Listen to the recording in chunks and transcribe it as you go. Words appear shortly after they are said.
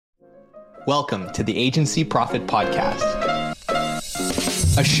Welcome to the Agency Profit Podcast,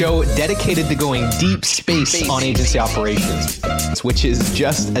 a show dedicated to going deep space on agency operations, which is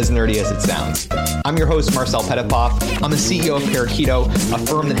just as nerdy as it sounds. I'm your host, Marcel Petitpoff. I'm the CEO of Parakeeto, a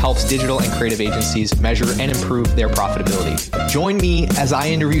firm that helps digital and creative agencies measure and improve their profitability. Join me as I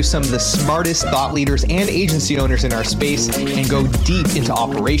interview some of the smartest thought leaders and agency owners in our space and go deep into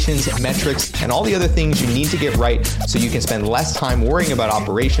operations, metrics, and all the other things you need to get right so you can spend less time worrying about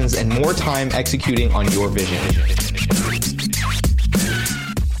operations and more time executing on your vision.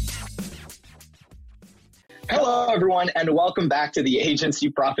 Hello, everyone, and welcome back to the Agency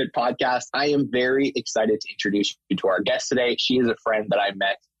Profit Podcast. I am very excited to introduce you to our guest today. She is a friend that I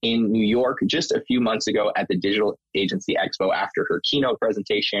met in New York just a few months ago at the Digital Agency Expo. After her keynote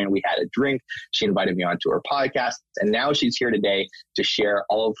presentation, we had a drink. She invited me onto her podcast, and now she's here today to share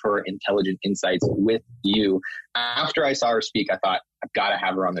all of her intelligent insights with you. After I saw her speak, I thought, I've got to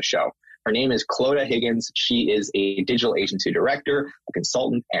have her on the show. Her name is Clodagh Higgins. She is a digital agency director, a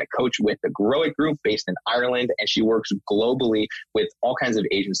consultant, and a coach with the Grow It Group based in Ireland. And she works globally with all kinds of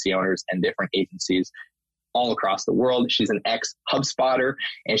agency owners and different agencies all across the world. She's an ex-HubSpotter,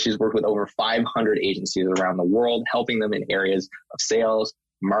 and she's worked with over 500 agencies around the world, helping them in areas of sales,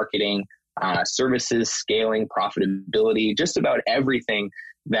 marketing, services, scaling, profitability, just about everything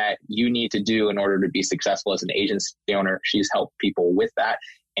that you need to do in order to be successful as an agency owner. She's helped people with that.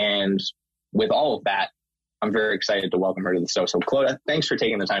 And with all of that, I'm very excited to welcome her to the show. So Clodagh, thanks for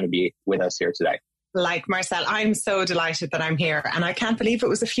taking the time to be with us here today. Like Marcel, I'm so delighted that I'm here, and I can't believe it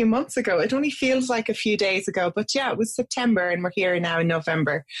was a few months ago. It only feels like a few days ago, but yeah, it was September and we're here now in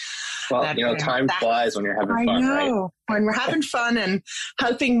November. Well, time flies when you're having fun, right? When we're having fun and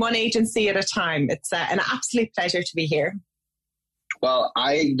helping one agency at a time. It's an absolute pleasure to be here. Well,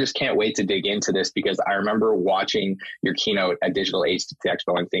 I just can't wait to dig into this because I remember watching your keynote at Digital Agency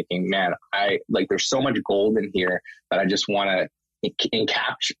Expo and thinking, man, there's so much gold in here that I just want to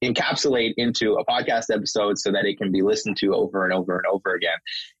encapsulate into a podcast episode so that it can be listened to over and over and over again.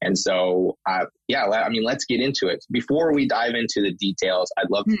 And so, let's get into it. Before we dive into the details, I'd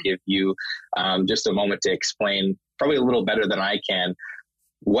love to give you just a moment to explain, probably a little better than I can,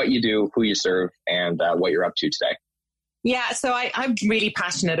 what you do, who you serve, and what you're up to today. Yeah, so I'm really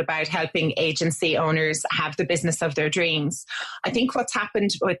passionate about helping agency owners have the business of their dreams. I think what's happened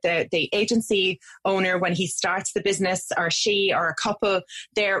with the agency owner when he starts the business, or she or a couple,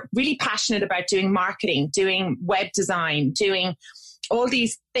 they're really passionate about doing marketing, doing web design, doing all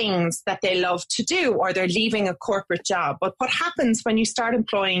these things that they love to do, or they're leaving a corporate job. But what happens when you start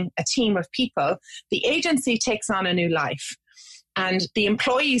employing a team of people, the agency takes on a new life. And the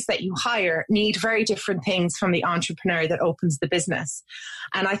employees that you hire need very different things from the entrepreneur that opens the business.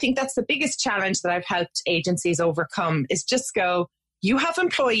 And I think that's the biggest challenge that I've helped agencies overcome is just go, you have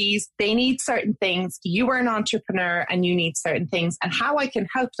employees, they need certain things, you are an entrepreneur and you need certain things, and how I can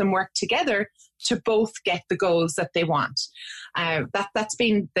help them work together to both get the goals that they want. That's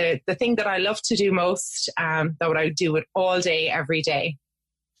been the thing that I love to do most, that I do it all day, every day.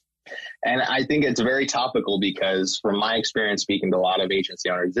 And I think it's very topical because from my experience speaking to a lot of agency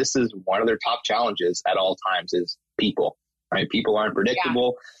owners, this is one of their top challenges at all times is people, right? People aren't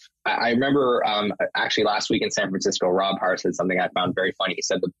predictable. Yeah. I remember actually last week in San Francisco, Rob Har said something I found very funny. He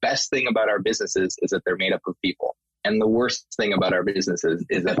said, the best thing about our businesses is that they're made up of people. And the worst thing about our businesses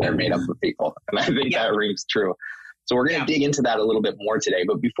is that they're made up of people. And I think that rings true. So we're going to dig into that a little bit more today.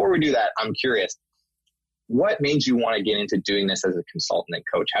 But before we do that, I'm curious. What made you want to get into doing this as a consultant and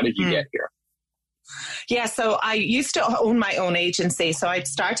coach? How did you get here? Yeah, so I used to own my own agency. So I'd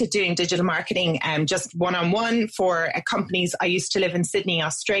started doing digital marketing just one-on-one for companies. I used to live in Sydney,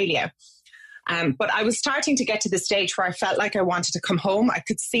 Australia. But I was starting to get to the stage where I felt like I wanted to come home. I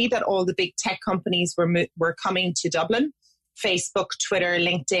could see that all the big tech companies were coming to Dublin. Facebook, Twitter,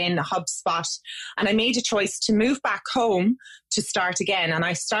 LinkedIn, HubSpot. And I made a choice to move back home to start again. And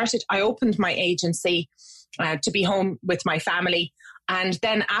I opened my agency to be home with my family. And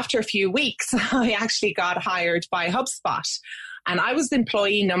then after a few weeks, I actually got hired by HubSpot. And I was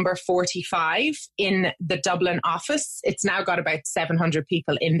employee number 45 in the Dublin office. It's now got about 700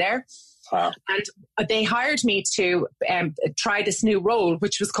 people in there. Wow. And they hired me to try this new role,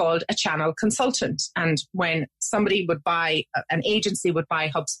 which was called a channel consultant. And when an agency would buy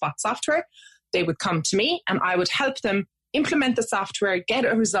HubSpot software, they would come to me and I would help them implement the software, get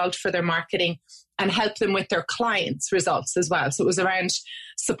a result for their marketing, and help them with their clients' results as well. So it was around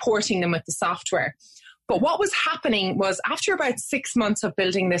supporting them with the software. But what was happening was after about 6 months of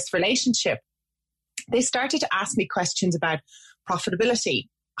building this relationship, they started to ask me questions about profitability,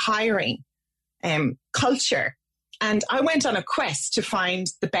 hiring, culture. And I went on a quest to find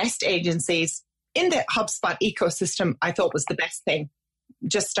the best agencies in the HubSpot ecosystem. I thought was the best thing,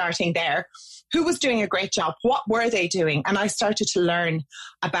 just starting there. Who was doing a great job? What were they doing? And I started to learn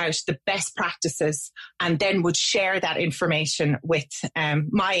about the best practices and then would share that information with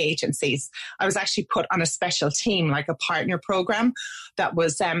my agencies. I was actually put on a special team, like a partner program that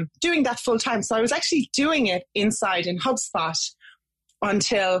was doing that full time. So I was actually doing it inside in HubSpot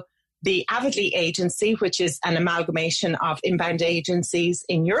until the Avidly agency, which is an amalgamation of inbound agencies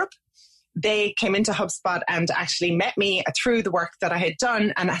in Europe, they came into HubSpot and actually met me through the work that I had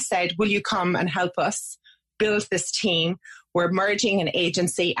done. And I said, will you come and help us build this team? We're merging an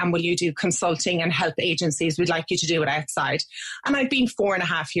agency, and will you do consulting and help agencies? We'd like you to do it outside. And I'd been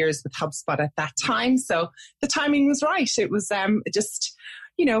 4.5 years with HubSpot at that time. So the timing was right. It was just,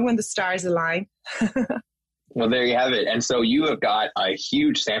 when the stars align. Well, there you have it. And so you have got a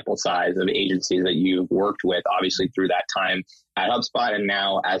huge sample size of agencies that you've worked with, obviously through that time at HubSpot and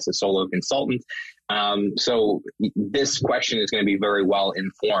now as a solo consultant. So this question is going to be very well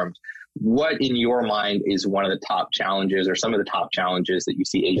informed. What in your mind is one of the top challenges or some of the top challenges that you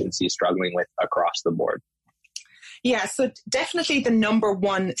see agencies struggling with across the board? Yeah, so definitely the number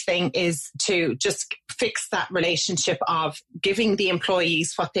one thing is to just fix that relationship of giving the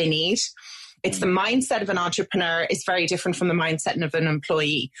employees what they need. It's the mindset of an entrepreneur is very different from the mindset of an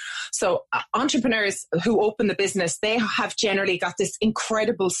employee. So entrepreneurs who open the business, they have generally got this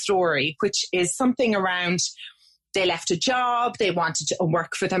incredible story, which is something around they left a job, they wanted to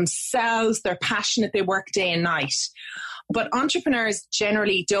work for themselves, they're passionate, they work day and night. But entrepreneurs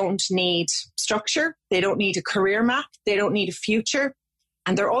generally don't need structure. They don't need a career map. They don't need a future.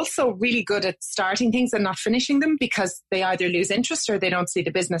 And they're also really good at starting things and not finishing them because they either lose interest or they don't see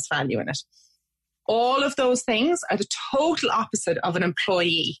the business value in it. All of those things are the total opposite of an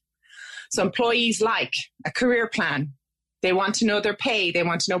employee. So employees like a career plan. They want to know their pay. They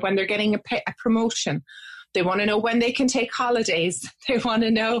want to know when they're getting a promotion. They want to know when they can take holidays. They want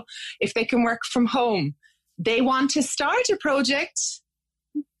to know if they can work from home. They want to start a project,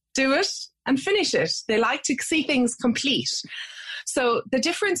 do it, and finish it. They like to see things complete. So the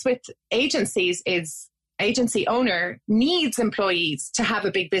difference with agencies is agency owner needs employees to have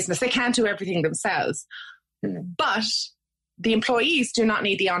a big business. They can't do everything themselves. But the employees do not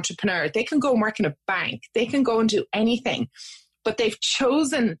need the entrepreneur. They can go and work in a bank. They can go and do anything. But they've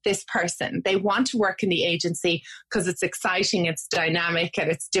chosen this person. They want to work in the agency because it's exciting, it's dynamic,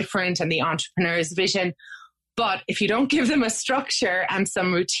 and it's different, and the entrepreneur's vision. But if you don't give them a structure and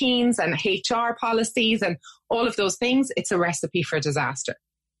some routines and HR policies and all of those things, it's a recipe for disaster.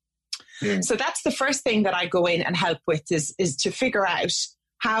 So that's the first thing that I go in and help with is to figure out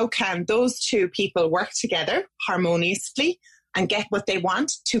how can those two people work together harmoniously and get what they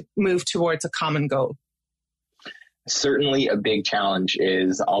want to move towards a common goal. Certainly a big challenge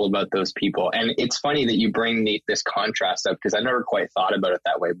is all about those people. And it's funny that you bring this contrast up because I never quite thought about it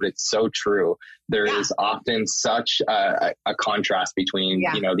that way, but it's so true. There is often such a contrast between,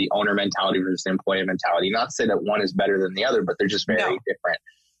 the owner mentality versus the employee mentality. Not to say that one is better than the other, but they're just very different.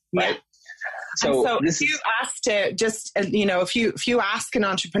 Right? So if you ask if you ask an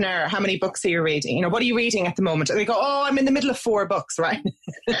entrepreneur, how many books are you reading? What are you reading at the moment? And they go, I'm in the middle of 4 books, right?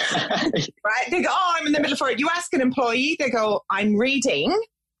 Right? They go, I'm in the middle of 4. You ask an employee, they go, I'm reading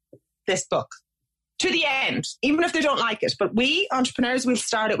this book to the end, even if they don't like it. But we entrepreneurs, we'll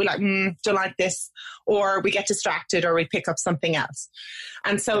start it. We're like, don't like this, or we get distracted, or we pick up something else.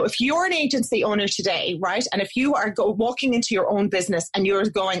 And so if you're an agency owner today, right, and if you are walking into your own business and you're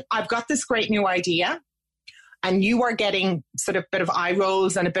going, I've got this great new idea, and you are getting sort of a bit of eye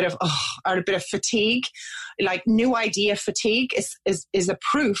rolls and a bit of fatigue, like new idea fatigue is a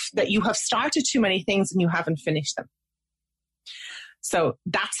proof that you have started too many things and you haven't finished them. So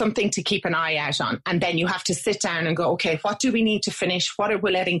that's something to keep an eye out on. And then you have to sit down and go, okay, what do we need to finish? What are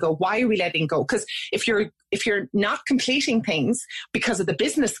we letting go? Why are we letting go? Because if you're not completing things because of the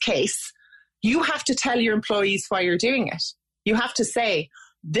business case, you have to tell your employees why you're doing it. You have to say,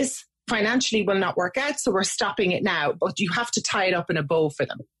 this financially will not work out, so we're stopping it now. But you have to tie it up in a bow for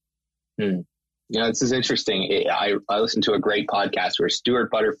them. This is interesting. I listened to a great podcast where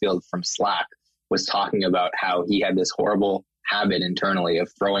Stuart Butterfield from Slack was talking about how he had this horrible habit internally of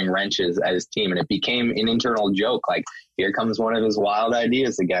throwing wrenches at his team, and it became an internal joke, like, here comes one of his wild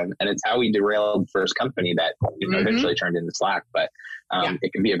ideas again. And it's how he derailed the first company that eventually turned into Slack, but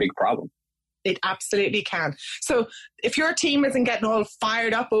it can be a big problem. It absolutely can. So if your team isn't getting all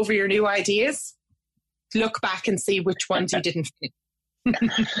fired up over your new ideas, look back and see which ones you didn't finish.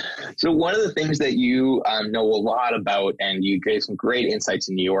 So one of the things that you know a lot about, and you gave some great insights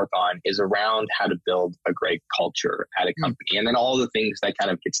in New York on, is around how to build a great culture at a company. And then all the things that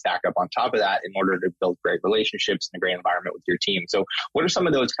kind of get stacked up on top of that in order to build great relationships and a great environment with your team. So what are some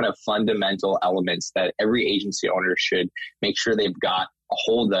of those kind of fundamental elements that every agency owner should make sure they've got a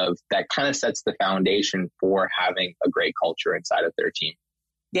hold of that kind of sets the foundation for having a great culture inside of their team?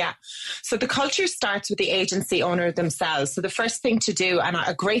 Yeah. So the culture starts with the agency owner themselves. So the first thing to do, and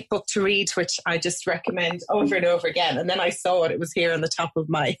a great book to read, which I just recommend over and over again. And then I saw it was here on the top of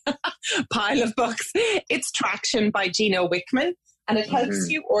my pile of books. It's Traction by Gino Wickman. And it helps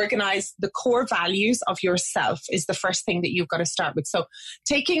you organize the core values of yourself is the first thing that you've got to start with. So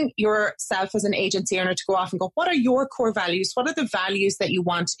taking yourself as an agency owner to go off and go, what are your core values? What are the values that you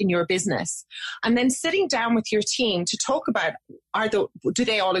want in your business? And then sitting down with your team to talk about, do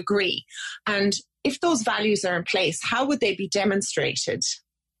they all agree? And if those values are in place, how would they be demonstrated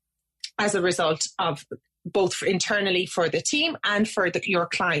as a result of both internally for the team and for your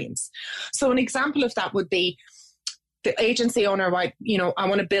clients? So an example of that would be, the agency owner might, I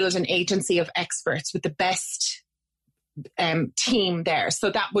want to build an agency of experts with the best team there.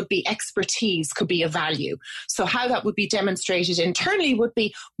 So that would be expertise, could be a value. So how that would be demonstrated internally would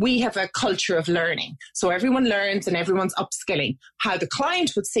be, we have a culture of learning. So everyone learns and everyone's upskilling. How the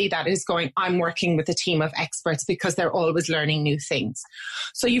client would see that is going, I'm working with a team of experts because they're always learning new things.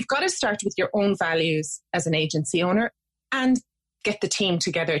 So you've got to start with your own values as an agency owner and get the team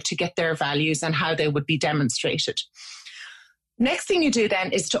together to get their values and how they would be demonstrated. Next thing you do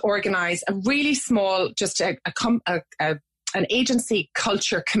then is to organize a really small, just an agency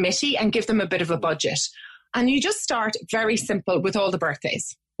culture committee and give them a bit of a budget. And you just start very simple with all the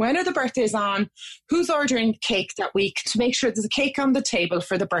birthdays. When are the birthdays on? Who's ordering cake that week to make sure there's a cake on the table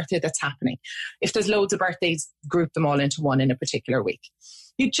for the birthday that's happening? If there's loads of birthdays, group them all into one in a particular week.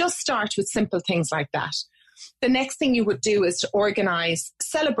 You just start with simple things like that. The next thing you would do is to organize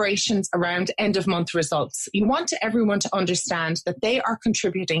celebrations around end of month results. You want everyone to understand that they are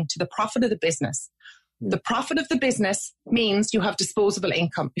contributing to the profit of the business. The profit of the business means you have disposable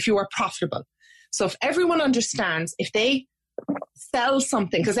income if you are profitable. So if everyone understands, if they sell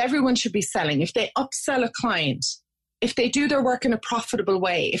something, because everyone should be selling, if they upsell a client, if they do their work in a profitable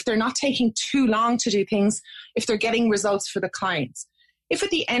way, if they're not taking too long to do things, if they're getting results for the clients, if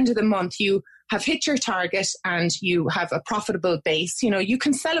at the end of the month you have hit your target and you have a profitable base, you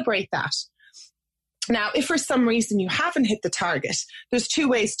can celebrate that. Now, if for some reason you haven't hit the target, there's two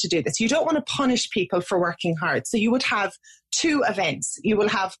ways to do this. You don't want to punish people for working hard. So you would have two events. You will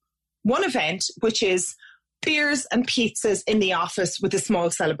have one event, which is beers and pizzas in the office with a small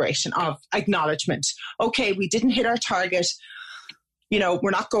celebration of acknowledgement. Okay, we didn't hit our target.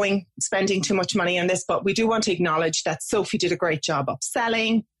 We're not spending too much money on this, but we do want to acknowledge that Sophie did a great job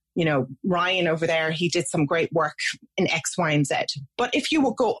upselling. Ryan over there, he did some great work in X, Y, and Z. But if you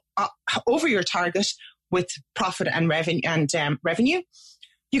will go over your target with profit and revenue,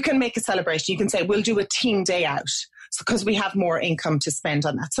 you can make a celebration. You can say, we'll do a team day out because we have more income to spend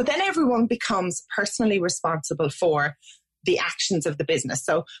on that. So then everyone becomes personally responsible for the actions of the business.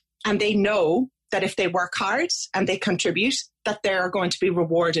 And they know that if they work hard and they contribute, that they're going to be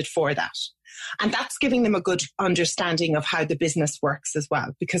rewarded for that. And that's giving them a good understanding of how the business works as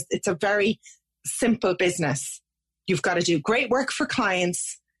well, because it's a very simple business. You've got to do great work for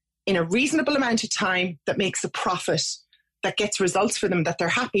clients in a reasonable amount of time that makes a profit, that gets results for them, that they're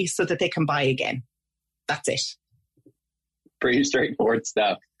happy so that they can buy again. That's it. Pretty straightforward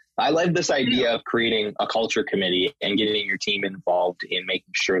stuff. I love this idea of creating a culture committee and getting your team involved in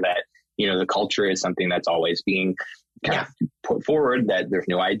making sure that, the culture is something that's always being kind of put forward, that there's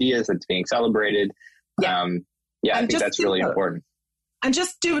new ideas that's being celebrated. I think that's really important. And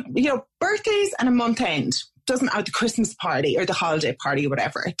just do, birthdays and a month end doesn't out the Christmas party or the holiday party or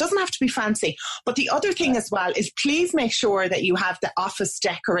whatever. It doesn't have to be fancy. But the other thing as well is please make sure that you have the office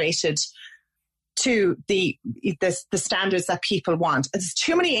decorated to the standards that people want. There's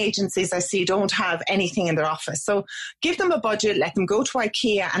too many agencies I see don't have anything in their office. So give them a budget, let them go to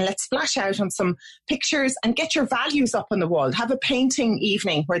IKEA and let's splash out on some pictures and get your values up on the wall. Have a painting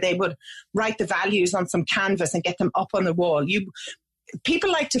evening where they would write the values on some canvas and get them up on the wall.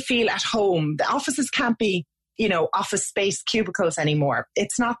 People like to feel at home. The offices can't be, office space cubicles anymore.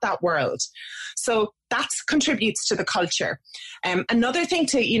 It's not that world. So that contributes to the culture. Another thing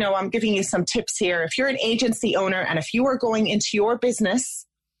I'm giving you some tips here. If you're an agency owner and if you are going into your business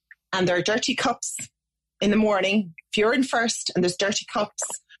and there are dirty cups in the morning, if you're in first and there's dirty cups,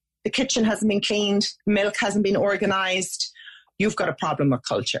 the kitchen hasn't been cleaned, milk hasn't been organized, you've got a problem with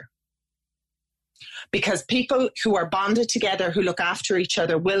culture. Because people who are bonded together, who look after each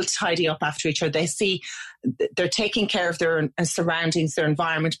other, will tidy up after each other. They see they're taking care of their surroundings, their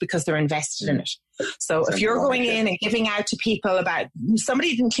environment, because they're invested in it. So if you're going in and giving out to people about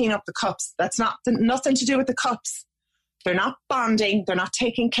somebody didn't clean up the cups, that's nothing to do with the cups. They're not bonding. They're not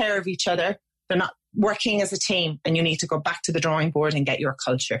taking care of each other. They're not working as a team, and you need to go back to the drawing board and get your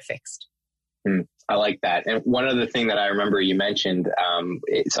culture fixed. I like that. And one other thing that I remember you mentioned,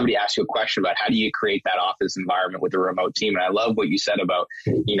 somebody asked you a question about how do you create that office environment with a remote team? And I love what you said about,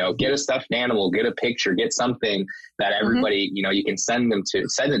 get a stuffed animal, get a picture, get something that everybody, you can send it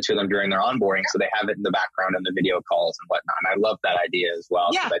to them during their onboarding so they have it in the background and the video calls and whatnot. And I love that idea as well.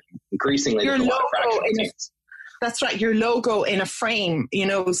 Yeah. So that increasingly, there's a lot of fractional teams. That's right. Your logo in a frame,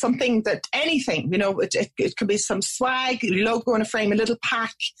 something that anything, it could be some swag, logo in a frame, a little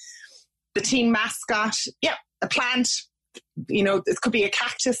pack, the team mascot. Yeah. A plant, it could be a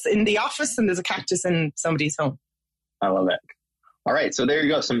cactus in the office and there's a cactus in somebody's home. I love it. All right. So there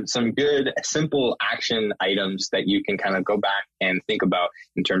you go. Some good, simple action items that you can kind of go back and think about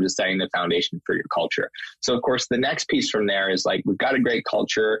in terms of setting the foundation for your culture. So of course, the next piece from there is like, we've got a great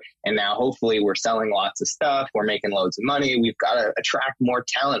culture and now hopefully we're selling lots of stuff. We're making loads of money. We've got to attract more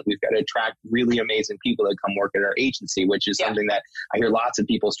talent. We've got to attract really amazing people that come work at our agency, which is something that I hear lots of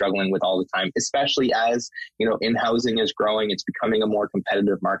people struggling with all the time, especially as, in-housing is growing. It's becoming a more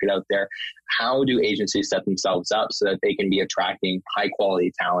competitive market out there. How do agencies set themselves up so that they can be attracting high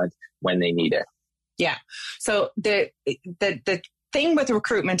quality talent when they need it? Yeah. So the thing with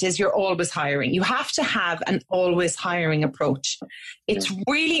recruitment is you're always hiring. You have to have an always hiring approach. It's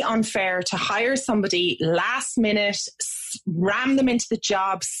really unfair to hire somebody last minute, ram them into the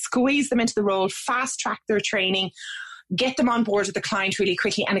job, squeeze them into the role, fast track their training, get them on board with the client really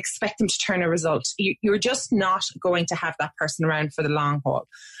quickly and expect them to turn a result. You're just not going to have that person around for the long haul.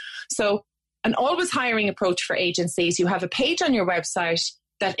 So an always hiring approach for agencies, you have a page on your website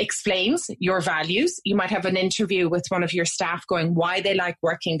that explains your values. You might have an interview with one of your staff going why they like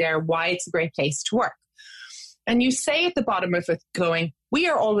working there, why it's a great place to work. And you say at the bottom of it going, we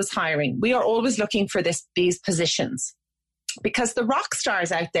are always hiring. We are always looking for these positions because the rock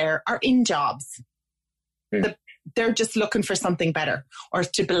stars out there are in jobs. They're just looking for something better or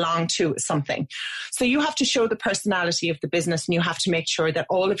to belong to something. So you have to show the personality of the business and you have to make sure that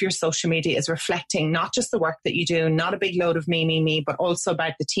all of your social media is reflecting not just the work that you do, not a big load of me, but also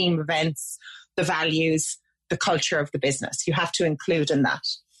about the team events, the values, the culture of the business. You have to include in that.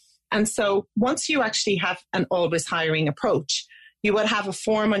 And so once you actually have an always hiring approach, you would have a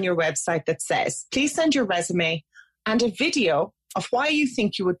form on your website that says, please send your resume and a video of why you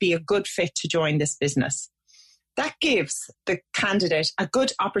think you would be a good fit to join this business. That gives the candidate a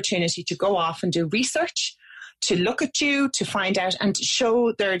good opportunity to go off and do research, to look at you, to find out and to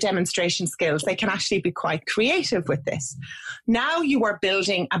show their demonstration skills. They can actually be quite creative with this. Now you are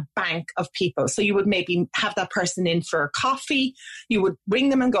building a bank of people. So you would maybe have that person in for a coffee. You would ring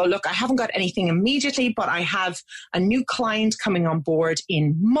them and go, look, I haven't got anything immediately, but I have a new client coming on board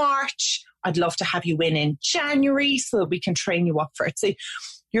in March. I'd love to have you in January so that we can train you up for it. So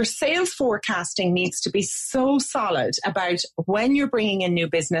your sales forecasting needs to be so solid about when you're bringing in new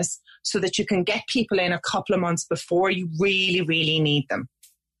business so that you can get people in a couple of months before you really, really need them.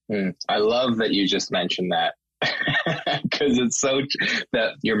 I love that you just mentioned that because it's so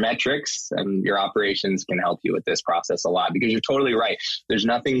that your metrics and your operations can help you with this process a lot because you're totally right. There's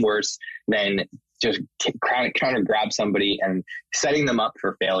nothing worse than just trying to grab somebody and setting them up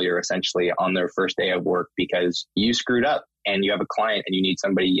for failure essentially on their first day of work because you screwed up and you have a client and you need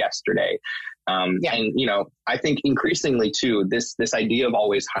somebody yesterday. And, I think increasingly too, this idea of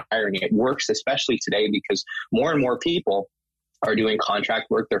always hiring, it works, especially today because more and more people are doing contract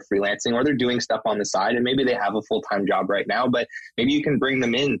work, they're freelancing, or they're doing stuff on the side. And maybe they have a full-time job right now, but maybe you can bring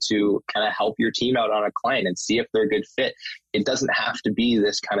them in to kind of help your team out on a client and see if they're a good fit. It doesn't have to be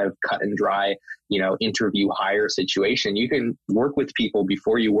this kind of cut and dry, interview hire situation. You can work with people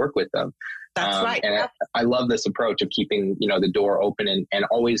before you work with them. That's right. And I love this approach of keeping, the door open and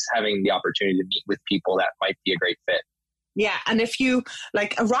always having the opportunity to meet with people that might be a great fit. Yeah. And if you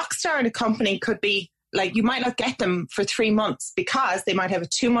like a rock star in a company could be like, you might not get them for 3 months because they might have a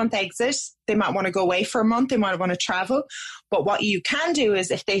 2-month exit. They might want to go away for a month. They might want to travel. But what you can do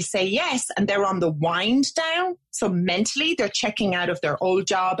is if they say yes and they're on the wind down, so mentally they're checking out of their old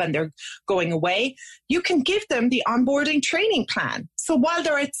job and they're going away, you can give them the onboarding training plan. So while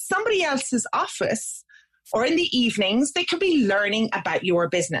they're at somebody else's office Or in the evenings, they could be learning about your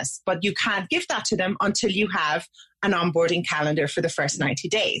business, but you can't give that to them until you have an onboarding calendar for the first 90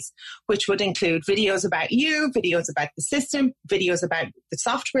 days, which would include videos about you, videos about the system, videos about the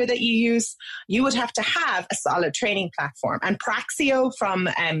software that you use. You would have to have a solid training platform. And Praxio from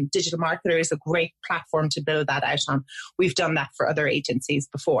Digital Marketer is a great platform to build that out on. We've done that for other agencies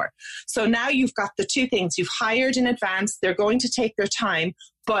before. So now you've got the two things. You've hired in advance. They're going to take their time,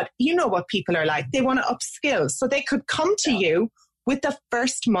 but you know what people are like. They want to upskill. So they could come to you with the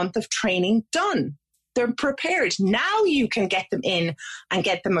first month of training done. They're prepared. Now you can get them in and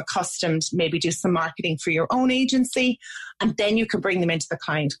get them accustomed, maybe do some marketing for your own agency, and then you can bring them into the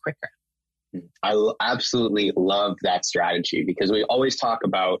client quicker. I absolutely love that strategy, because we always talk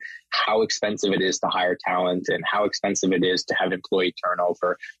about how expensive it is to hire talent and how expensive it is to have employee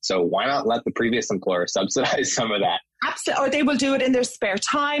turnover. So why not let the previous employer subsidize some of that? Absolutely. Or they will do it in their spare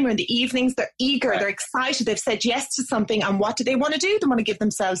time or in the evenings. They're eager. Right. They're excited. They've said yes to something. And what do they want to do? They want to give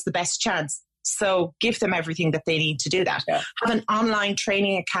themselves the best chance. So give them everything that they need to do that. Yeah. Have an online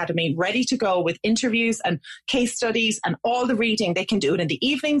training academy ready to go with interviews and case studies and all the reading. They can do it in the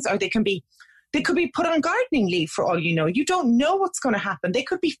evenings, or they could be put on gardening leave for all you know. You don't know what's going to happen. They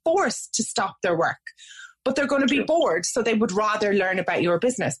could be forced to stop their work, but they're going to be bored. So they would rather learn about your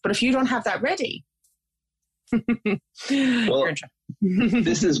business. But if you don't have that ready, well,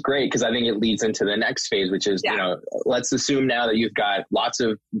 this is great, because I think it leads into the next phase, which is, let's assume now that you've got lots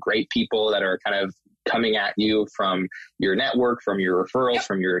of great people that are kind of coming at you from your network, from your referrals,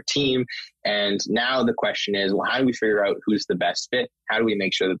 from your team. And now the question is, well, how do we figure out who's the best fit? How do we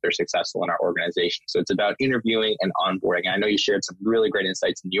make sure that they're successful in our organization? So it's about interviewing and onboarding. And I know you shared some really great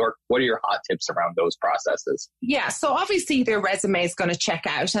insights in New York. What are your hot tips around those processes? Yeah, so obviously their resume is going to check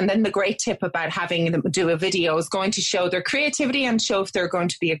out. And then the great tip about having them do a video is going to show their creativity and show if they're going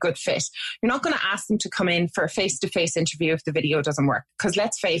to be a good fit. You're not going to ask them to come in for a face-to-face interview if the video doesn't work. Because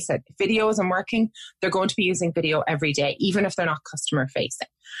let's face it, if video isn't working, they're going to be using video every day, even if they're not customer facing.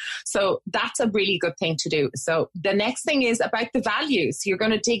 So that's a really good thing to do. So the next thing is about the values. You're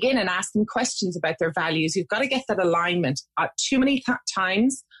going to dig in and ask them questions about their values. You've got to get that alignment. Too many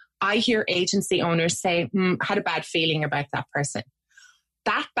times I hear agency owners say, had a bad feeling about that person.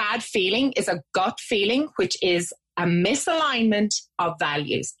 That bad feeling is a gut feeling, which is a misalignment of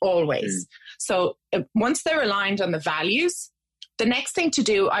values always. So once they're aligned on the values, the next thing to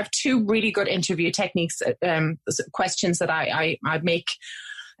do, I have two really good interview techniques, questions that I make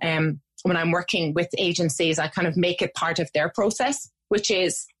when I'm working with agencies. I kind of make it part of their process, which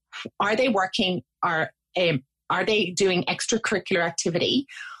is, are they working, are they doing extracurricular activity,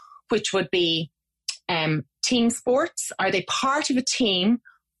 which would be team sports? Are they part of a team?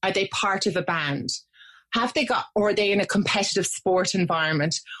 Are they part of a band? Or are they in a competitive sport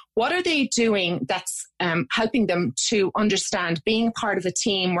environment? What are they doing that's helping them to understand being part of a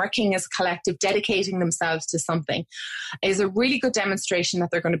team, working as a collective, dedicating themselves to something is a really good demonstration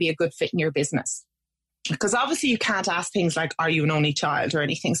that they're going to be a good fit in your business. Because obviously you can't ask things like, are you an only child or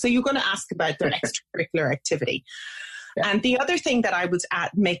anything? So you're going to ask about their extracurricular activity. Yeah. And the other thing that I would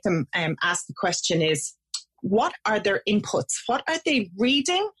make them ask the question is, what are their inputs? What are they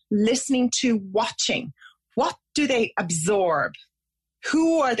reading, listening to, watching? What do they absorb?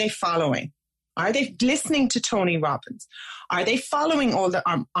 Who are they following? Are they listening to Tony Robbins? Are they following all the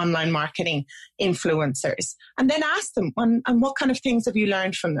online marketing influencers? And then ask them, and what kind of things have you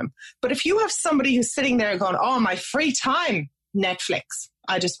learned from them? But if you have somebody who's sitting there going, oh, my free time, Netflix,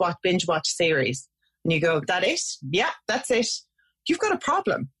 I just binge watch series. And you go, that it? Yeah, that's it. You've got a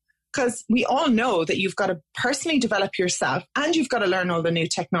problem. Because we all know that you've got to personally develop yourself and you've got to learn all the new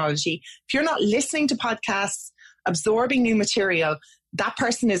technology. If you're not listening to podcasts, absorbing new material, that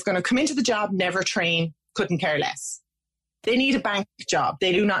person is going to come into the job, never train, couldn't care less. They need a bank job.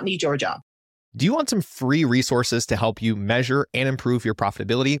 They do not need your job. Do you want some free resources to help you measure and improve your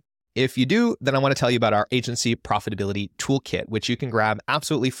profitability? If you do, then I want to tell you about our agency profitability toolkit, which you can grab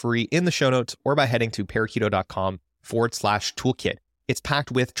absolutely free in the show notes or by heading to parakeeto.com/toolkit. It's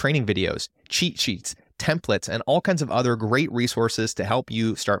packed with training videos, cheat sheets, templates, and all kinds of other great resources to help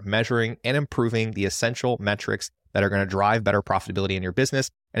you start measuring and improving the essential metrics that are going to drive better profitability in your business.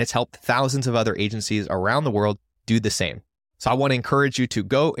 And it's helped thousands of other agencies around the world do the same. So I want to encourage you to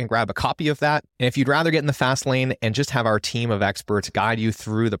go and grab a copy of that. And if you'd rather get in the fast lane and just have our team of experts guide you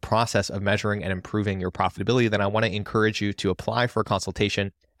through the process of measuring and improving your profitability, then I want to encourage you to apply for a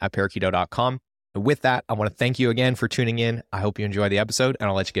consultation at parakeeto.com. With that, I want to thank you again for tuning in. I hope you enjoy the episode, and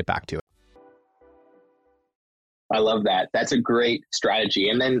I'll let you get back to it. I love that. That's a great strategy.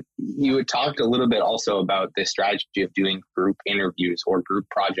 And then you had talked a little bit also about the strategy of doing group interviews or group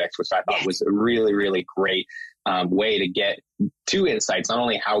projects, which I thought was a really, really great way to get two insights, not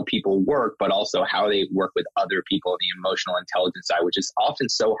only how people work, but also how they work with other people, the emotional intelligence side, which is often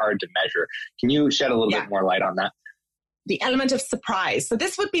so hard to measure. Can you shed a little bit more light on that? The element of surprise. So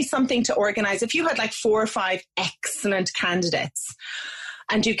this would be something to organize. If you had like 4 or 5 excellent candidates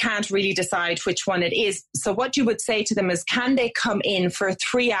and you can't really decide which one it is. So what you would say to them is, can they come in for a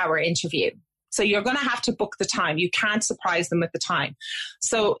 3-hour interview? So you're going to have to book the time. You can't surprise them with the time.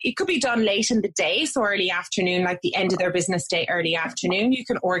 So it could be done late in the day, so early afternoon, like the end of their business day, early afternoon. You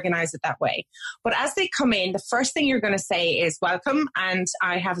can organize it that way. But as they come in, the first thing you're going to say is, welcome, and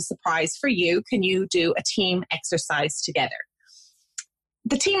I have a surprise for you. Can you do a team exercise together?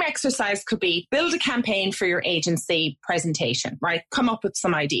 The team exercise could be build a campaign for your agency presentation, right? Come up with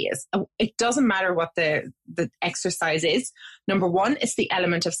some ideas. It doesn't matter what the exercise is. Number one, it's the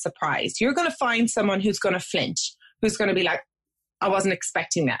element of surprise. You're going to find someone who's going to flinch, who's going to be like, I wasn't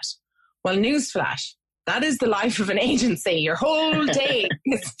expecting that. Well, newsflash, that is the life of an agency. Your whole day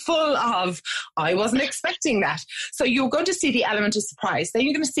is full of, I wasn't expecting that. So you're going to see the element of surprise. Then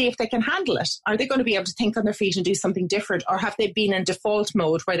you're going to see if they can handle it. Are they going to be able to think on their feet and do something different? Or have they been in default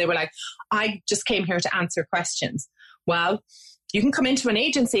mode where they were like, I just came here to answer questions? Well, you can come into an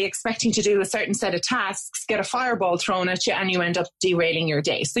agency expecting to do a certain set of tasks, get a fireball thrown at you, and you end up derailing your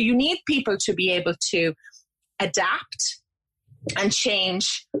day. So you need people to be able to adapt and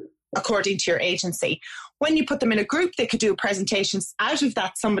change according to your agency. When you put them in a group, they could do presentations. Out of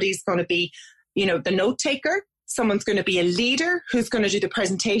that, somebody's going to be, the note taker. Someone's going to be a leader who's going to do the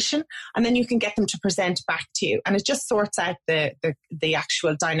presentation, and then you can get them to present back to you. And it just sorts out the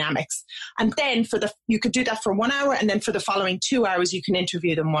actual dynamics. And then you could do that for 1 hour, and then for the following 2 hours, you can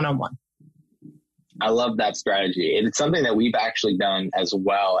interview them one-on-one. I love that strategy. It's something that we've actually done as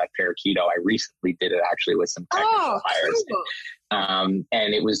well at Parakeeto. I recently did it actually with some technical hires. Cool.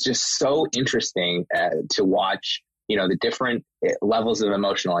 And it was just so interesting to watch, the different levels of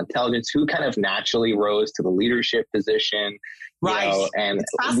emotional intelligence, who kind of naturally rose to the leadership position, right? And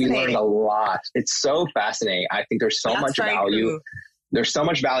we learned a lot. It's so fascinating. I think there's so much value. Cool. There's so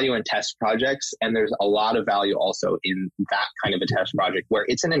much value in test projects, and there's a lot of value also in that kind of a test project where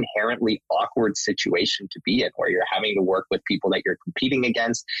it's an inherently awkward situation to be in, where you're having to work with people that you're competing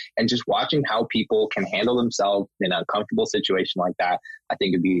against, and just watching how people can handle themselves in an uncomfortable situation like that, I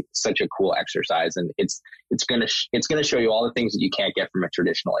think would be such a cool exercise. And it's going to show you all the things that you can't get from a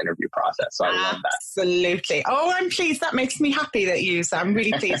traditional interview process. So I love that. Absolutely. Oh, I'm pleased. That makes me happy that you use that. I'm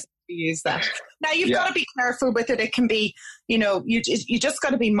really pleased. Use that. Now you've got to be careful with it. It can be, you just got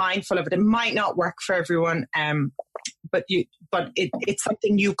to be mindful of it. It might not work for everyone, but it's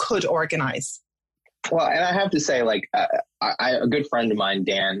something you could organize. Well, and I have to say, a good friend of mine,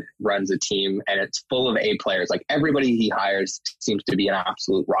 Dan, runs a team, and it's full of A players. Like, everybody he hires seems to be an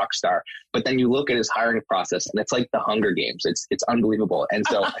absolute rock star. But then you look at his hiring process, and it's like the Hunger Games. It's unbelievable. And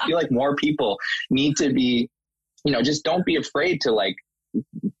so I feel like more people need to be, just don't be afraid to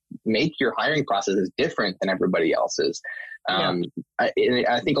make your hiring process as different than everybody else's. I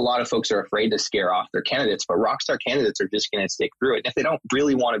think a lot of folks are afraid to scare off their candidates, but rockstar candidates are just going to stick through it. And if they don't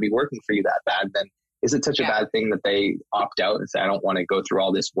really want to be working for you that bad, then is it such a bad thing that they opt out and say, I don't want to go through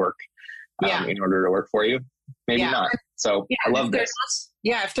all this work in order to work for you? Maybe not. So I love this.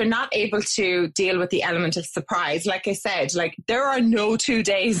 If they're not able to deal with the element of surprise, like I said, there are no 2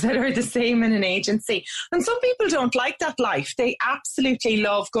 days that are the same in an agency. And some people don't like that life. They absolutely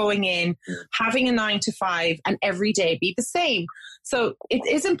love going in, having a 9 to 5, and every day be the same. So it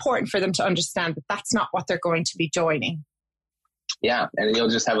is important for them to understand that that's not what they're going to be joining. Yeah. And you'll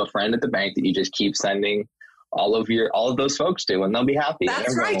just have a friend at the bank that you just keep sending all of those folks to, and they'll be happy.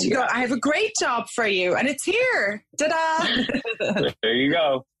 That's right. You go, I have a great job for you, and it's here. Ta-da! There you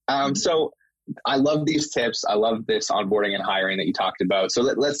go. So I love these tips. I love this onboarding and hiring that you talked about. So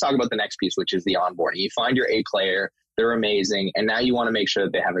let's talk about the next piece, which is the onboarding. You find your A player. They're amazing. And now you want to make sure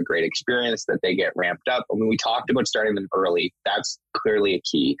that they have a great experience, that they get ramped up. I mean, we talked about starting them early. That's clearly a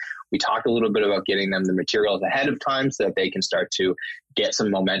key. We talked a little bit about getting them the materials ahead of time so that they can start to get some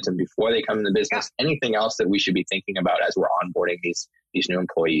momentum before they come in the business. Yeah. Anything else that we should be thinking about as we're onboarding these new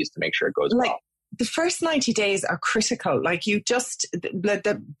employees to make sure it goes well? The first 90 days are critical.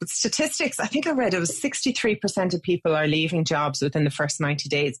 The statistics, I think I read it was 63% of people are leaving jobs within the first 90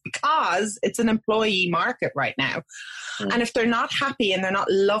 days because it's an employee market right now. And if they're not happy and they're not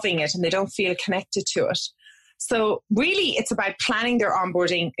loving it and they don't feel connected to it, So really it's about planning their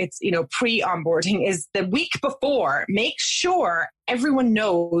onboarding. It's, pre-onboarding is the week before. Make sure everyone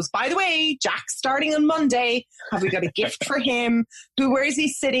knows, by the way, Jack's starting on Monday. Have we got a gift for him? Where is he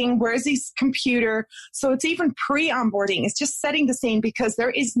sitting? Where's his computer? So it's even pre-onboarding. It's just setting the scene, because there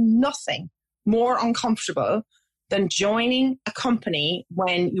is nothing more uncomfortable than joining a company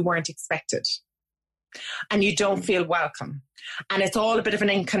when you weren't expected and you don't feel welcome. And it's all a bit of an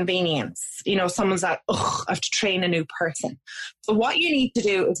inconvenience. Someone's like, I have to train a new person. So what you need to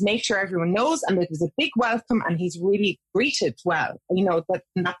do is make sure everyone knows, and there's a big welcome, and he's really greeted well,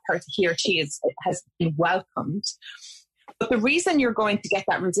 that person, he or she has been welcomed. But the reason you're going to get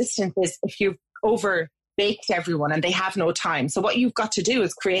that resistance is if you've baked everyone and they have no time. So what you've got to do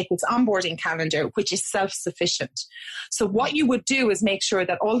is create this onboarding calendar, which is self-sufficient. So what you would do is make sure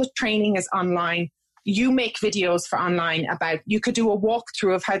that all the training is online. You make videos for online you could do a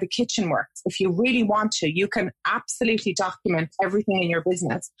walkthrough of how the kitchen works. If you really want to, you can absolutely document everything in your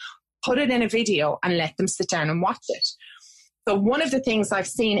business, put it in a video and let them sit down and watch it. So one of the things I've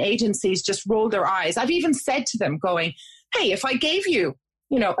seen agencies just roll their eyes. I've even said to them going, hey, if I gave you,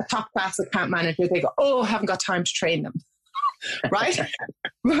 a top class account manager, they go, I haven't got time to train them. Right?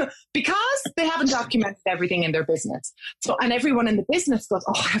 Because they haven't documented everything in their business. So, and everyone in the business goes,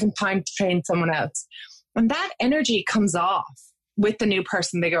 I haven't time to train someone else. And that energy comes off with the new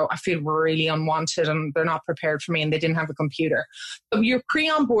person. They go, I feel really unwanted and they're not prepared for me and they didn't have a computer. So your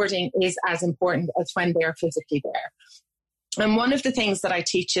pre-onboarding is as important as when they're physically there. And one of the things that I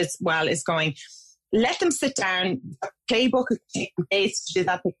teach as well is going, let them sit down. Playbook is taking days to do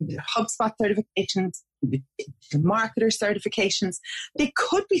that. They can do HubSpot certifications, marketer certifications. They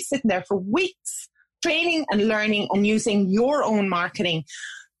could be sitting there for weeks, training and learning and using your own marketing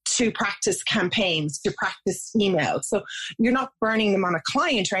to practice campaigns, to practice emails. So you're not burning them on a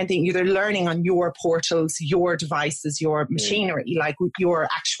client or anything. You're learning on your portals, your devices, your machinery, like your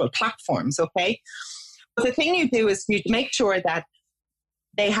actual platforms, okay? But the thing you do is you make sure that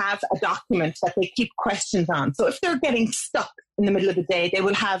they have a document that they keep questions on. So if they're getting stuck in the middle of the day, they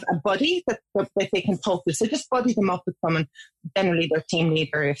will have a buddy that they can talk to. So just buddy them up with someone, generally their team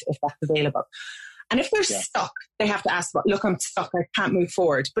leader, if that's available. And if they're stuck, they have to ask, look, I'm stuck, I can't move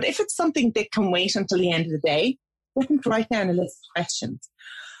forward. But if it's something that can wait until the end of the day, they can write down a list of questions.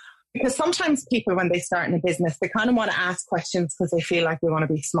 Because sometimes people, when they start in a business, they kind of want to ask questions because they feel like they want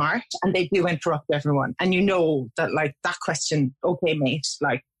to be smart, and they do interrupt everyone. And that, like, that question, okay, mate,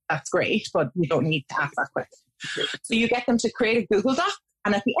 like, that's great, but you don't need to ask that question. So you get them to create a Google Doc,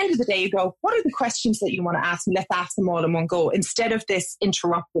 and at the end of the day, you go, what are the questions that you want to ask? And let's ask them all in one go, instead of this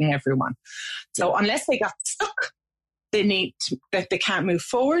interrupting everyone. So unless they got stuck, they can't move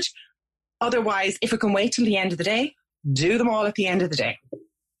forward. Otherwise, if it can wait till the end of the day, do them all at the end of the day.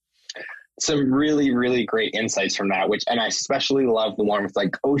 Some really, really great insights from that, and I especially love the one with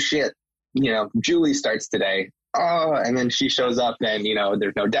like, oh shit, Julie starts today. Oh, and then she shows up and,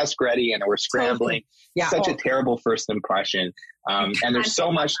 there's no desk ready and we're scrambling. Yeah. Such a terrible first impression. And there's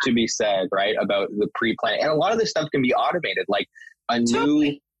so much to be said, right, about the pre-plan. And a lot of this stuff can be automated, like a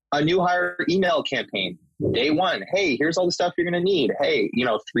new hire email campaign. Day one, hey, here's all the stuff you're going to need. Hey,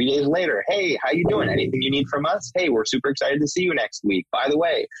 3 days later, hey, how you doing? Anything you need from us? Hey, we're super excited to see you next week. By the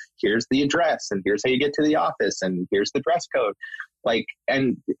way, here's the address and here's how you get to the office and here's the dress code.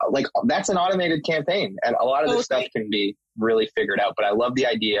 That's an automated campaign. And a lot of this stuff can be really figured out. But I love the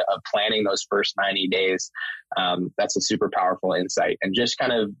idea of planning those first 90 days. That's a super powerful insight. And just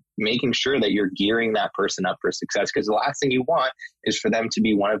kind of making sure that you're gearing that person up for success. Because the last thing you want is for them to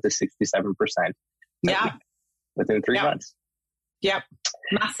be one of the 67%. Yeah. Within 3 months. Yep.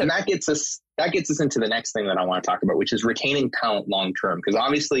 Massive. And that gets us into the next thing that I want to talk about, which is retaining talent long term. Because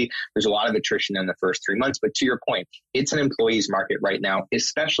obviously there's a lot of attrition in the first 3 months, but to your point, it's an employee's market right now,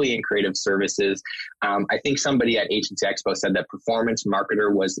 especially in creative services. I think somebody at Agency Expo said that performance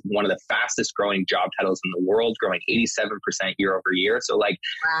marketer was one of the fastest growing job titles in the world, growing 87% year over year. So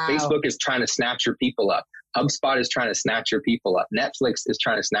Facebook is trying to snatch your people up. HubSpot is trying to snatch your people up. Netflix is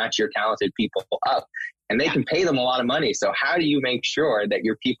trying to snatch your talented people up. And they can pay them a lot of money. So how do you make sure that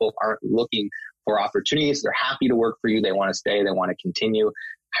your people aren't looking for opportunities? They're happy to work for you. They want to stay. They want to continue.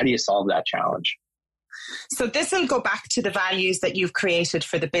 How do you solve that challenge? So this will go back to the values that you've created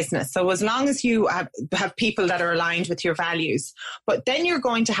for the business. So as long as you have people that are aligned with your values, but then you're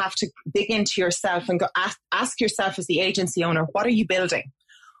going to have to dig into yourself and go ask yourself as the agency owner, what are you building?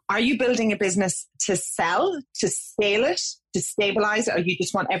 Are you building a business to sell, to scale it, to stabilize it, or you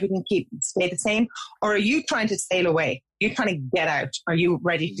just want everything to stay the same? Or are you trying to sail away? You're trying to get out. Are you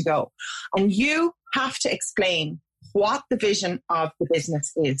ready to go? And you have to explain what the vision of the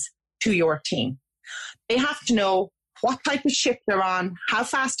business is to your team. They have to know what type of ship they're on, how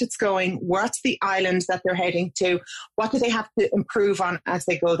fast it's going, what's the island that they're heading to, what do they have to improve on as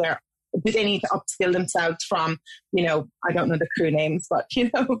they go there. Do they need to upskill themselves from, I don't know the crew names, but,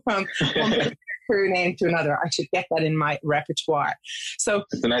 from one crew name to another. I should get that in my repertoire. So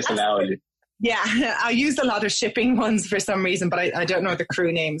it's a nice analogy. Yeah, I use a lot of shipping ones for some reason, but I don't know the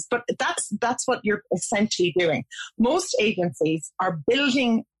crew names. But that's what you're essentially doing. Most agencies are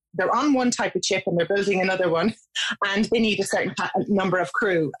building, they're on one type of ship and they're building another one, and they need a certain number of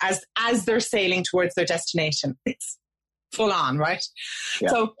crew as they're sailing towards their destination. It's full on, right? Yeah.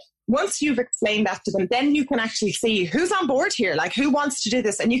 So once you've explained that to them, then you can actually see who's on board here, like who wants to do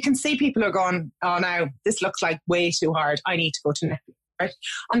this. And you can see people are going, oh, now this looks like way too hard. I need to go to Netflix, right?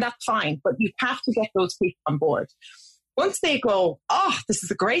 And that's fine, but you have to get those people on board. Once they go, oh, this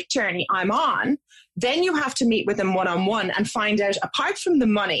is a great journey I'm on, then you have to meet with them one-on-one and find out, apart from the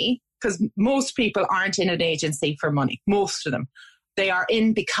money, because most people aren't in an agency for money, most of them. They are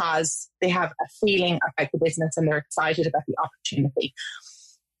in because they have a feeling about the business and they're excited about the opportunity.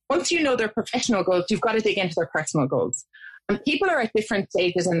 Once you know their professional goals, you've got to dig into their personal goals. And people are at different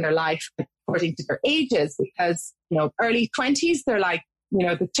stages in their life according to their ages, because, early 20s, they're like,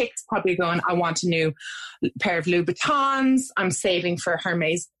 the chick's probably going, I want a new pair of Louboutins. I'm saving for a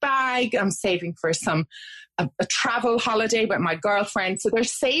Hermes bag. I'm saving for a travel holiday with my girlfriend. So they're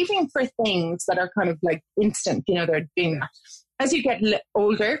saving for things that are kind of like instant, they're doing that. As you get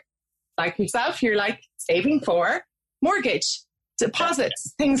older, like yourself, you're like saving for mortgage,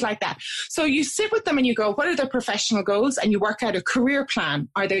 deposits, things like that. So you sit with them and you go, what are their professional goals? And you work out a career plan.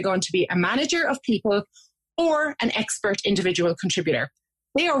 Are they going to be a manager of people or an expert individual contributor?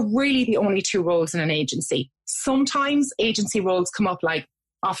 They are really the only two roles in an agency. Sometimes agency roles come up like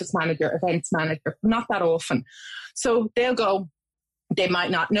office manager, events manager, not that often. So they'll go, they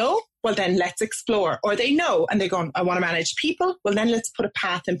might not know. Well, then let's explore. Or they know and they're going, I want to manage people. Well, then let's put a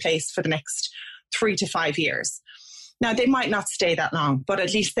path in place for the next 3 to 5 years. Now, they might not stay that long, but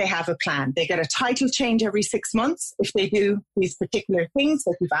at least they have a plan. They get a title change every 6 months if they do these particular things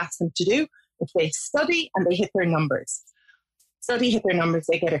that you've asked them to do. If they study and they hit their numbers. Hit their numbers,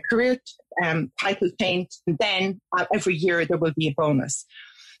 they get a career title change, and then every year there will be a bonus.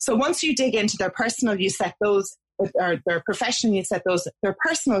 So once you dig into their personal, you set those, or their professional, you set those, their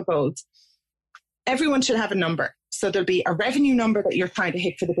personal goals. Everyone should have a number. So there'll be a revenue number that you're trying to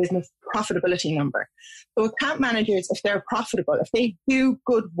hit for the business, profitability number. So account managers, if they're profitable, if they do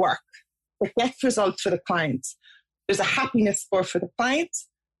good work, that gets results for the clients, there's a happiness score for the clients.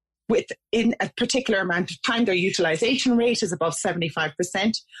 Within a particular amount of time, their utilization rate is above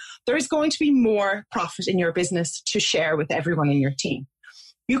 75%. There is going to be more profit in your business to share with everyone in your team.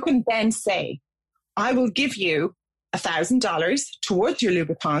 You can then say, I will give you $1,000 towards your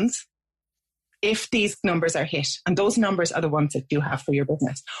Louboutins if these numbers are hit. And those numbers are the ones that you have for your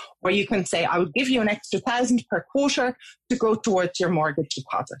business. Or you can say, I will give you an extra $1,000 per quarter to go towards your mortgage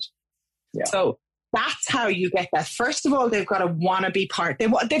deposit. Yeah. So that's how you get that. First of all, they've got to want to be part.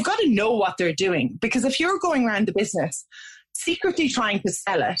 They've got to know what they're doing. Because if you're going around the business secretly trying to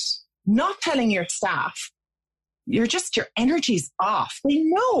sell it, not telling your staff, your energy's off. They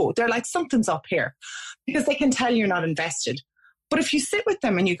know. They're like, something's up here. Because they can tell you're not invested. But if you sit with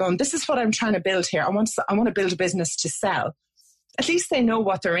them and you go, this is what I'm trying to build here. I want to build a business to sell. At least they know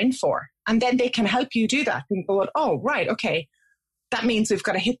what they're in for. And then they can help you do that and go, oh, right, okay. That means we've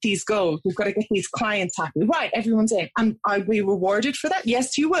got to hit these goals. We've got to get these clients happy. Right, everyone's in. And I'll be rewarded for that?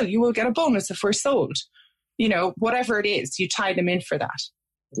 Yes, you will. You will get a bonus if we're sold. Whatever it is, you tie them in for that.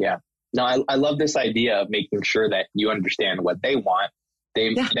 Yeah. No, I love this idea of making sure that you understand what they want.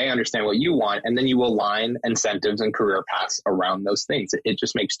 They understand what you want, and then you align incentives and career paths around those things. It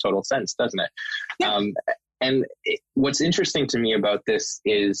just makes total sense, doesn't it? Yeah. What's interesting to me about this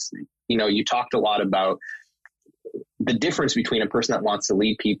is, you talked a lot about the difference between a person that wants to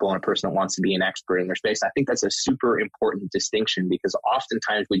lead people and a person that wants to be an expert in their space. I think that's a super important distinction, because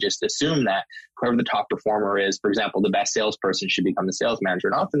oftentimes we just assume that whoever the top performer is, for example, the best salesperson should become the sales manager.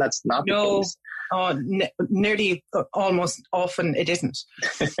 And often that's not the case. Nearly almost often it isn't.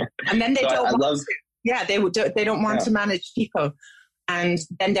 And then they they don't want to manage people. And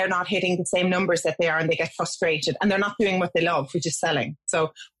then they're not hitting the same numbers that they are, and they get frustrated, and they're not doing what they love, which is selling.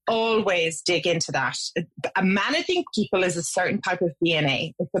 So always dig into that. Managing people is a certain type of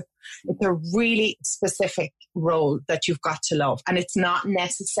DNA. It's a really specific role that you've got to love, and it's not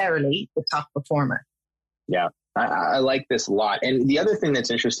necessarily the top performer. Yeah. I like this a lot. And the other thing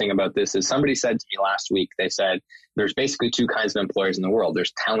that's interesting about this is somebody said to me last week, they said there's basically two kinds of employers in the world.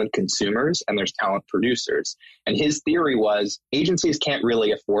 There's talent consumers and there's talent producers. And his theory was agencies can't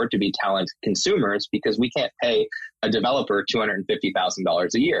really afford to be talent consumers because we can't pay a developer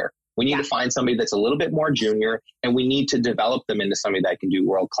 $250,000 a year. We need to find somebody that's a little bit more junior, and we need to develop them into somebody that can do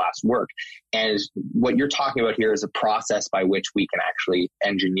world-class work. And what you're talking about here is a process by which we can actually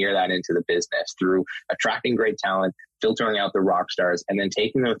engineer that into the business through attracting great talent, filtering out the rock stars, and then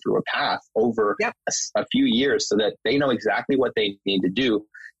taking them through a path over a few years so that they know exactly what they need to do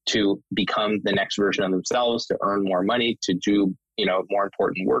to become the next version of themselves, to earn more money, to do, more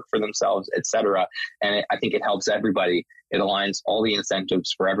important work for themselves, etc. And I think it helps everybody. It aligns all the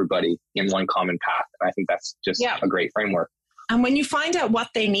incentives for everybody in one common path. And I think that's just a great framework. And when you find out what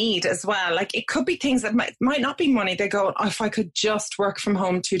they need as well, like it could be things that might not be money. They go, oh, if I could just work from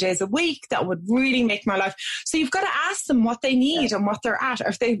home 2 days a week, that would really make my life. So you've got to ask them what they need and what they're at. Or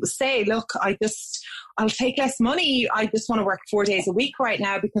if they say, look, I'll take less money. I just want to work 4 days a week right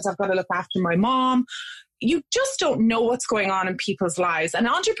now because I've got to look after my mom. You just don't know what's going on in people's lives. And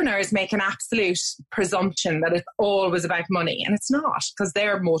entrepreneurs make an absolute presumption that it's always about money. And it's not, because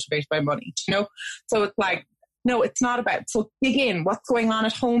they're motivated by money, So it's like, no, it's not about. So dig in. What's going on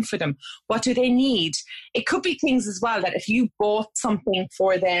at home for them? What do they need? It could be things as well that if you bought something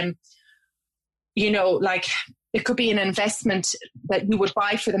for them, like it could be an investment that you would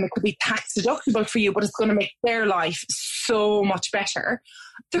buy for them. It could be tax deductible for you, but it's going to make their life so much better.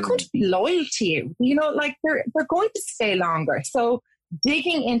 They're going to be loyal to you. Like they're going to stay longer. So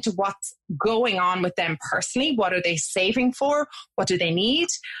digging into what's going on with them personally, what are they saving for? What do they need?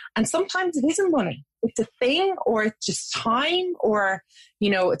 And sometimes it isn't money. It's a thing, or it's just time, or,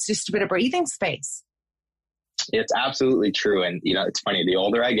 it's just a bit of breathing space. It's absolutely true. And, it's funny, the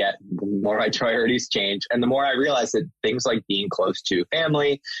older I get, the more my priorities change. And the more I realize that things like being close to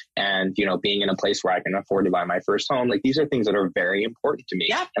family and, being in a place where I can afford to buy my first home, like these are things that are very important to me.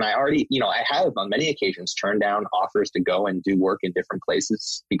 Yeah. And I already, I have on many occasions turned down offers to go and do work in different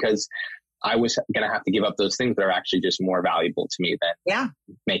places because I was going to have to give up those things that are actually just more valuable to me than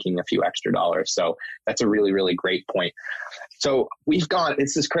making a few extra dollars. So that's a really, really great point. So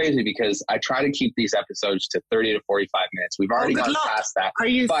this is crazy because I try to keep these episodes to 30 to 45 minutes. We've already gone past that. Are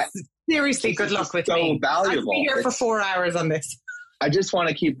you seriously? Good luck with me. So valuable. I'll be here for 4 hours on this. I just want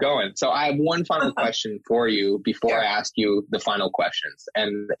to keep going. So I have one final question for you before I ask you the final questions.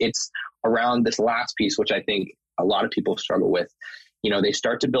 And it's around this last piece, which I think a lot of people struggle with. They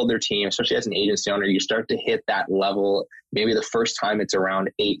start to build their team, especially as an agency owner. You start to hit that level. Maybe the first time it's around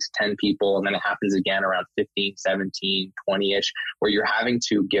 8 to 10 people, and then it happens again around 15, 17, 20-ish, where you're having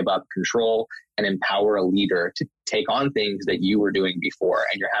to give up control and empower a leader to take on things that you were doing before.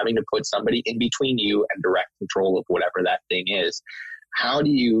 And you're having to put somebody in between you and direct control of whatever that thing is. How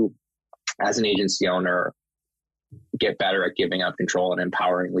do you, as an agency owner, get better at giving up control and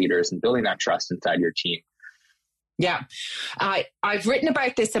empowering leaders and building that trust inside your team? Yeah, I've written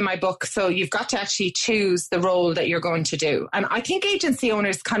about this in my book. So you've got to actually choose the role that you're going to do. And I think agency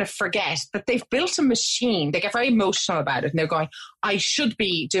owners kind of forget that they've built a machine. They get very emotional about it and they're going, I should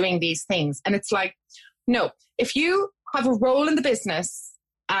be doing these things. And it's like, no, if you have a role in the business,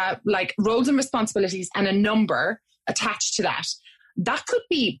 like roles and responsibilities and a number attached to that, that could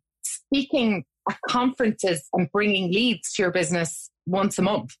be speaking at conferences and bringing leads to your business once a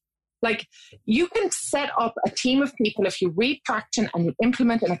month. Like you can set up a team of people if you read Traction and you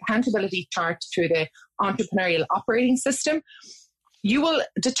implement an accountability chart through the entrepreneurial operating system. You will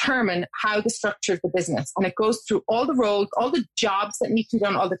determine how the structure of the business, and it goes through all the roles, all the jobs that need to be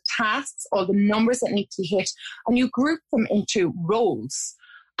done, all the tasks, all the numbers that need to be hit, and you group them into roles.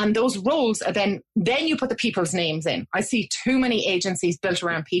 And those roles are then you put the people's names in. I see too many agencies built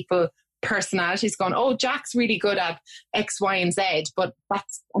around people, personalities going, oh, Jack's really good at X, Y, and Z, but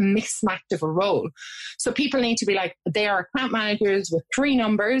that's a mismatch of a role. So people need to be like, they are account managers with 3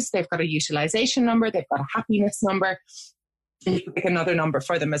 numbers. They've got a utilization number. They've got a happiness number. And you can pick another number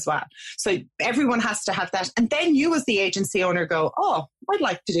for them as well. So everyone has to have that. And then you as the agency owner go, oh, I'd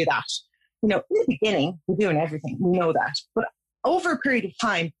like to do that. In the beginning, we're doing everything. We know that. But over a period of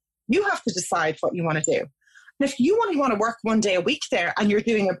time, you have to decide what you want to do. And if you only want to work 1 day a week there and you're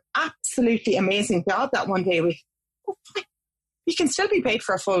doing an absolutely amazing job that 1 day a week, you can still be paid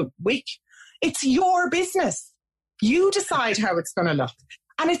for a full week. It's your business. You decide how it's going to look.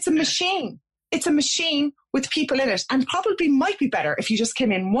 And it's a machine. It's a machine with people in it, and probably might be better if you just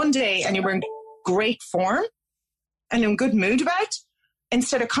came in 1 day and you were in great form and in good mood about it,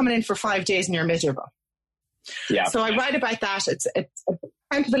 instead of coming in for 5 days and you're miserable. Yeah. So I write about that. It's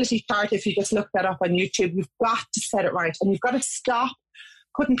accountability chart, if you just look that up on YouTube, you've got to set it right. And you've got to stop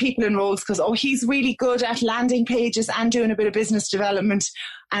putting people in roles because, oh, he's really good at landing pages and doing a bit of business development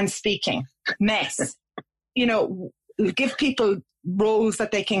and speaking. Mess. Give people roles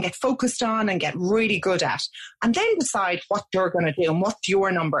that they can get focused on and get really good at, and then decide what you're going to do and what's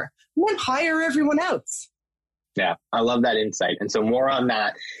your number, and then hire everyone else. Yeah, I love that insight. And so more on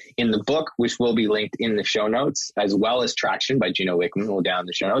that in the book, which will be linked in the show notes, as well as Traction by Gino Wickman will down in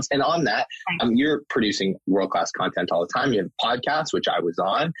the show notes. And on that, you're producing world-class content all the time. You have a podcast, which I was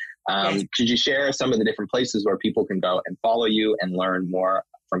on. Yes. Could you share some of the different places where people can go and follow you and learn more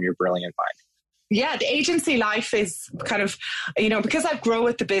from your brilliant mind? Yeah, the agency life is kind of, because I grow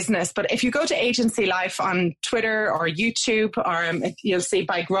with the business, but if you go to Agency Life on Twitter or YouTube, or you'll see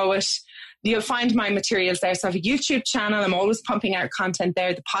by Grow It, you'll find my materials there. So I have a YouTube channel. I'm always pumping out content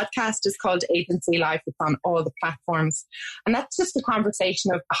there. The podcast is called Agency Life. It's on all the platforms. And that's just a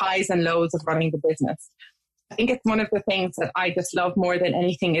conversation of highs and lows of running the business. I think it's one of the things that I just love more than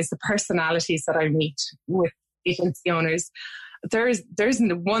anything is the personalities that I meet with agency owners. There's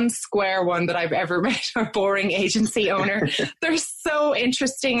one square one that I've ever met, a boring agency owner. They're so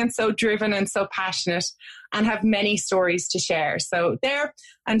interesting and so driven and so passionate and have many stories to share. So there,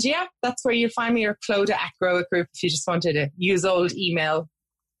 and yeah, that's where you'll find me, or Clodagh at Grow It Group if you just wanted to use old email.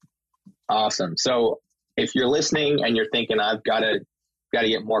 Awesome. So if you're listening and you're thinking, I've got to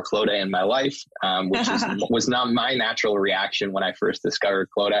get more Clodagh in my life, which was not my natural reaction when I first discovered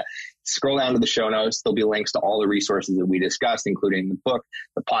Clodagh. Scroll down to the show notes. There'll be links to all the resources that we discussed, including the book,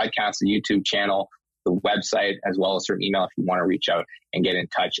 the podcast, the YouTube channel, the website, as well as her email if you want to reach out and get in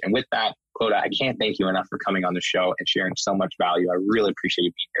touch. And with that, Clodagh, I can't thank you enough for coming on the show and sharing so much value. I really appreciate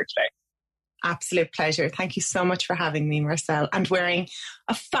you being here today. Absolute pleasure. Thank you so much for having me, Marcel, and wearing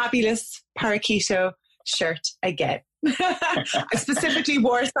a fabulous Parakeeto shirt again. I specifically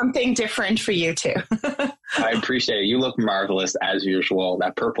wore something different for you too. I appreciate it. You look marvelous as usual.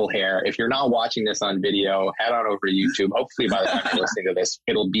 That purple hair. If you're not watching this on video, head on over to YouTube. Hopefully by the time you're listening to this,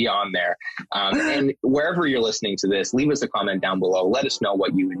 it'll be on there. And wherever you're listening to this, leave us a comment down below. Let us know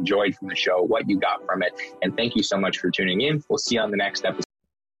what you enjoyed from the show, what you got from it. And thank you so much for tuning in. We'll see you on the next episode.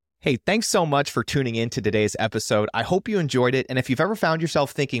 Hey, thanks so much for tuning in to today's episode. I hope you enjoyed it. And if you've ever found yourself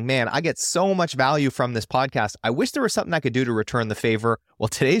thinking, man, I get so much value from this podcast, I wish there was something I could do to return the favor. Well,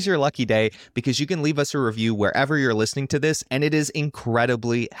 today's your lucky day because you can leave us a review wherever you're listening to this, and it is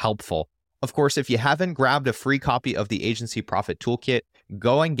incredibly helpful. Of course, if you haven't grabbed a free copy of the Agency Profit Toolkit,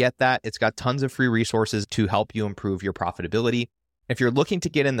 go and get that. It's got tons of free resources to help you improve your profitability. If you're looking to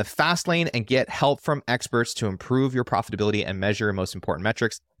get in the fast lane and get help from experts to improve your profitability and measure your most important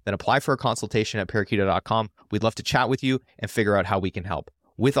metrics, then apply for a consultation at parakeeto.com. We'd love to chat with you and figure out how we can help.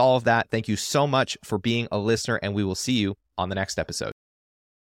 With all of that, thank you so much for being a listener, and we will see you on the next episode.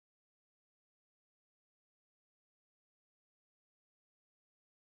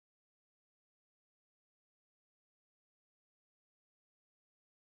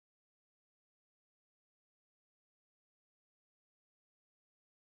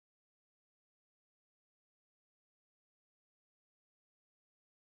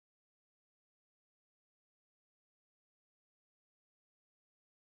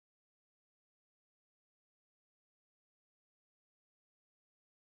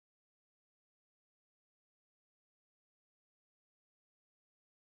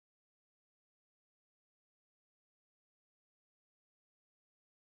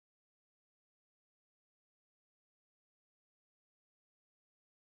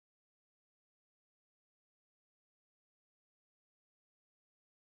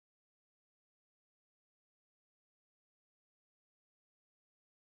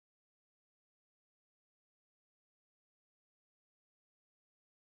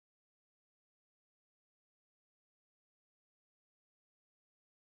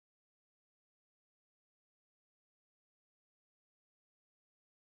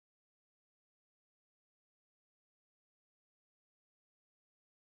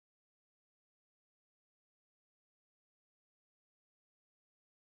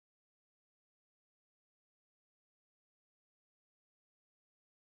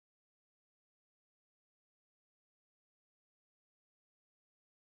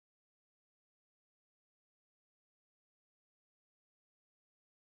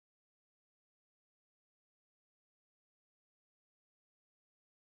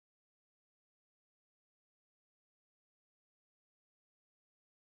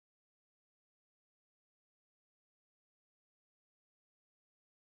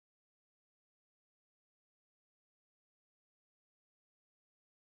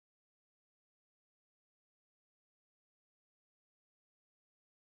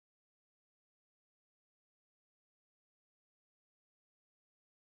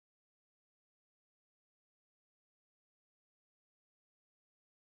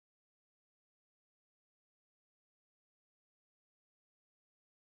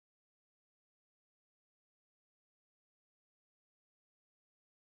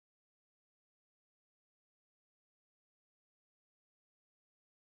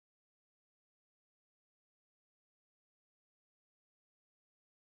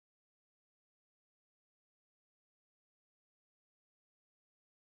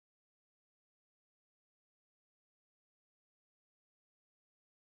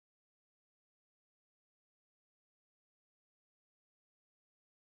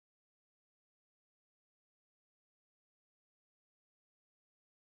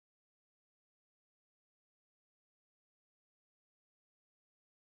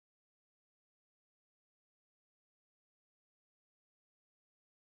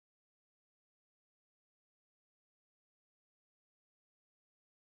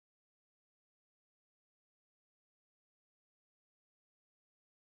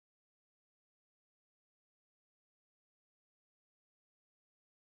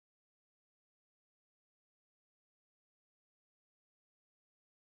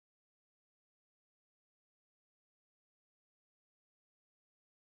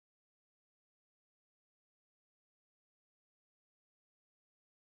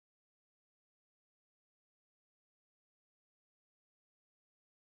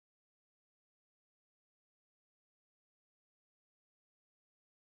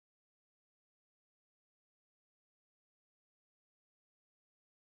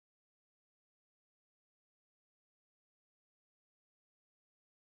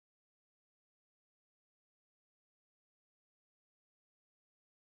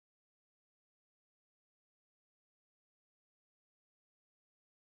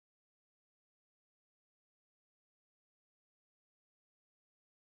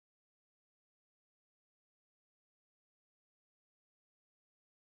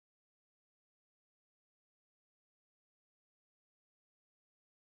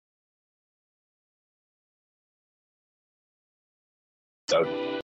 episode.